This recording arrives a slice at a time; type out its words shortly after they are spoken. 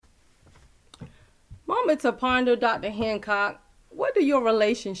Moment to ponder, Dr. Hancock. What do your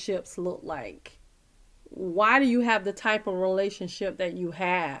relationships look like? Why do you have the type of relationship that you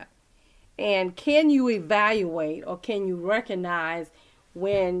have? And can you evaluate or can you recognize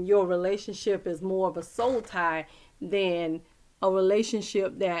when your relationship is more of a soul tie than a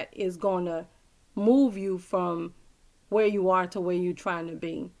relationship that is going to move you from where you are to where you're trying to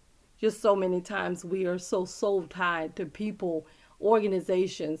be? Just so many times we are so soul tied to people,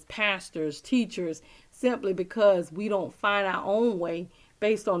 organizations, pastors, teachers, simply because we don't find our own way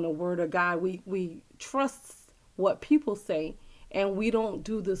based on the word of God. We trust what people say and we don't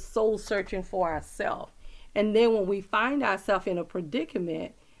do the soul searching for ourselves. And then when we find ourselves in a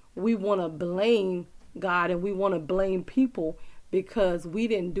predicament, we want to blame God and we want to blame people because we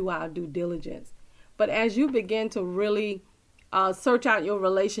didn't do our due diligence. But as you begin to really search out your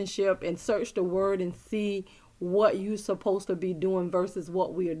relationship and search the word and see what you're supposed to be doing versus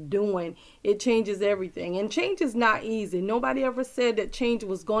what we are doing, it changes everything. And change is not easy. Nobody ever said that change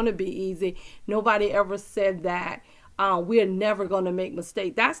was going to be easy. Nobody ever said that we're never going to make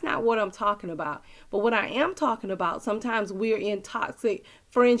mistakes. That's not what I'm talking about. But what I am talking about, sometimes we're in toxic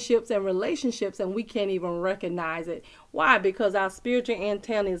friendships and relationships and we can't even recognize it. Why? Because our spiritual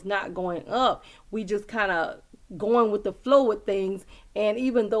antenna is not going up. We just kind of going with the flow with things, and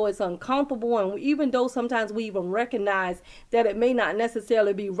even though it's uncomfortable and even though sometimes we even recognize that it may not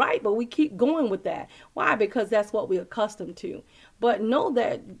necessarily be right, but we keep going with that. Why? Because that's what we're accustomed to. But know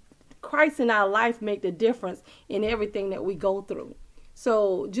that Christ in our life make the difference in everything that we go through.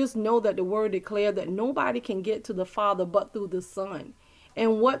 So just know that the word declared that nobody can get to the Father but through the Son.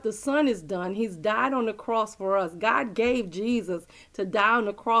 And what the Son has done, he's died on the cross for us. God gave Jesus to die on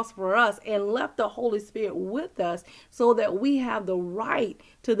the cross for us and left the Holy Spirit with us so that we have the right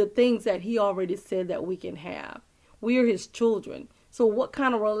to the things that he already said that we can have. We are his children. So what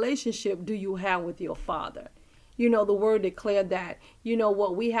kind of relationship do you have with your Father? You know, the word declared that,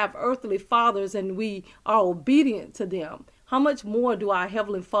 we have earthly fathers and we are obedient to them. How much more do our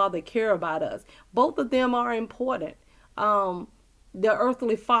Heavenly Father care about us? Both of them are important. The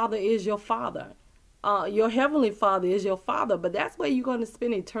earthly father is your father. Your heavenly father is your father, but that's where you're going to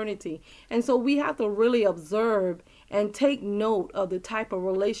spend eternity. And so we have to really observe and take note of the type of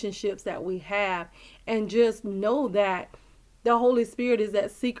relationships that we have and just know that the Holy Spirit is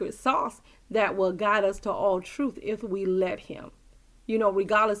that secret sauce that will guide us to all truth if we let him.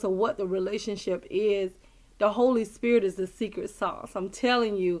 Regardless of what the relationship is, the Holy Spirit is the secret sauce. I'm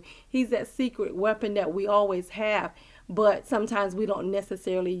telling you, he's that secret weapon that we always have, but sometimes we don't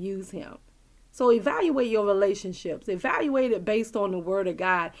necessarily use him. So evaluate your relationships. Evaluate it based on the word of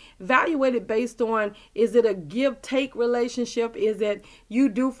God. Evaluate it based on, is it a give-take relationship? Is it you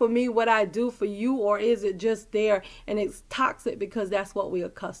do for me what I do for you? Or is it just there and it's toxic because that's what we're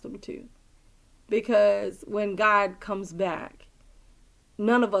accustomed to? Because when God comes back,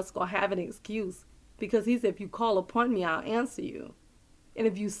 none of us going to have an excuse. Because he said, if you call upon me, I'll answer you. And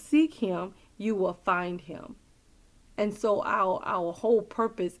if you seek him, you will find him. And so our whole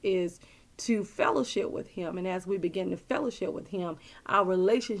purpose is to fellowship with him. And as we begin to fellowship with him, our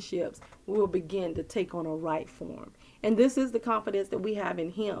relationships will begin to take on a right form. And this is the confidence that we have in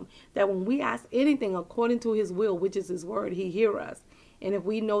him, that when we ask anything according to his will, which is his word, he hears us. And if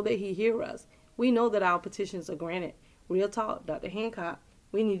we know that he hears us, we know that our petitions are granted. Real talk, Dr. Hancock.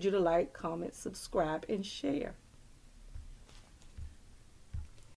 We need you to like, comment, subscribe, and share.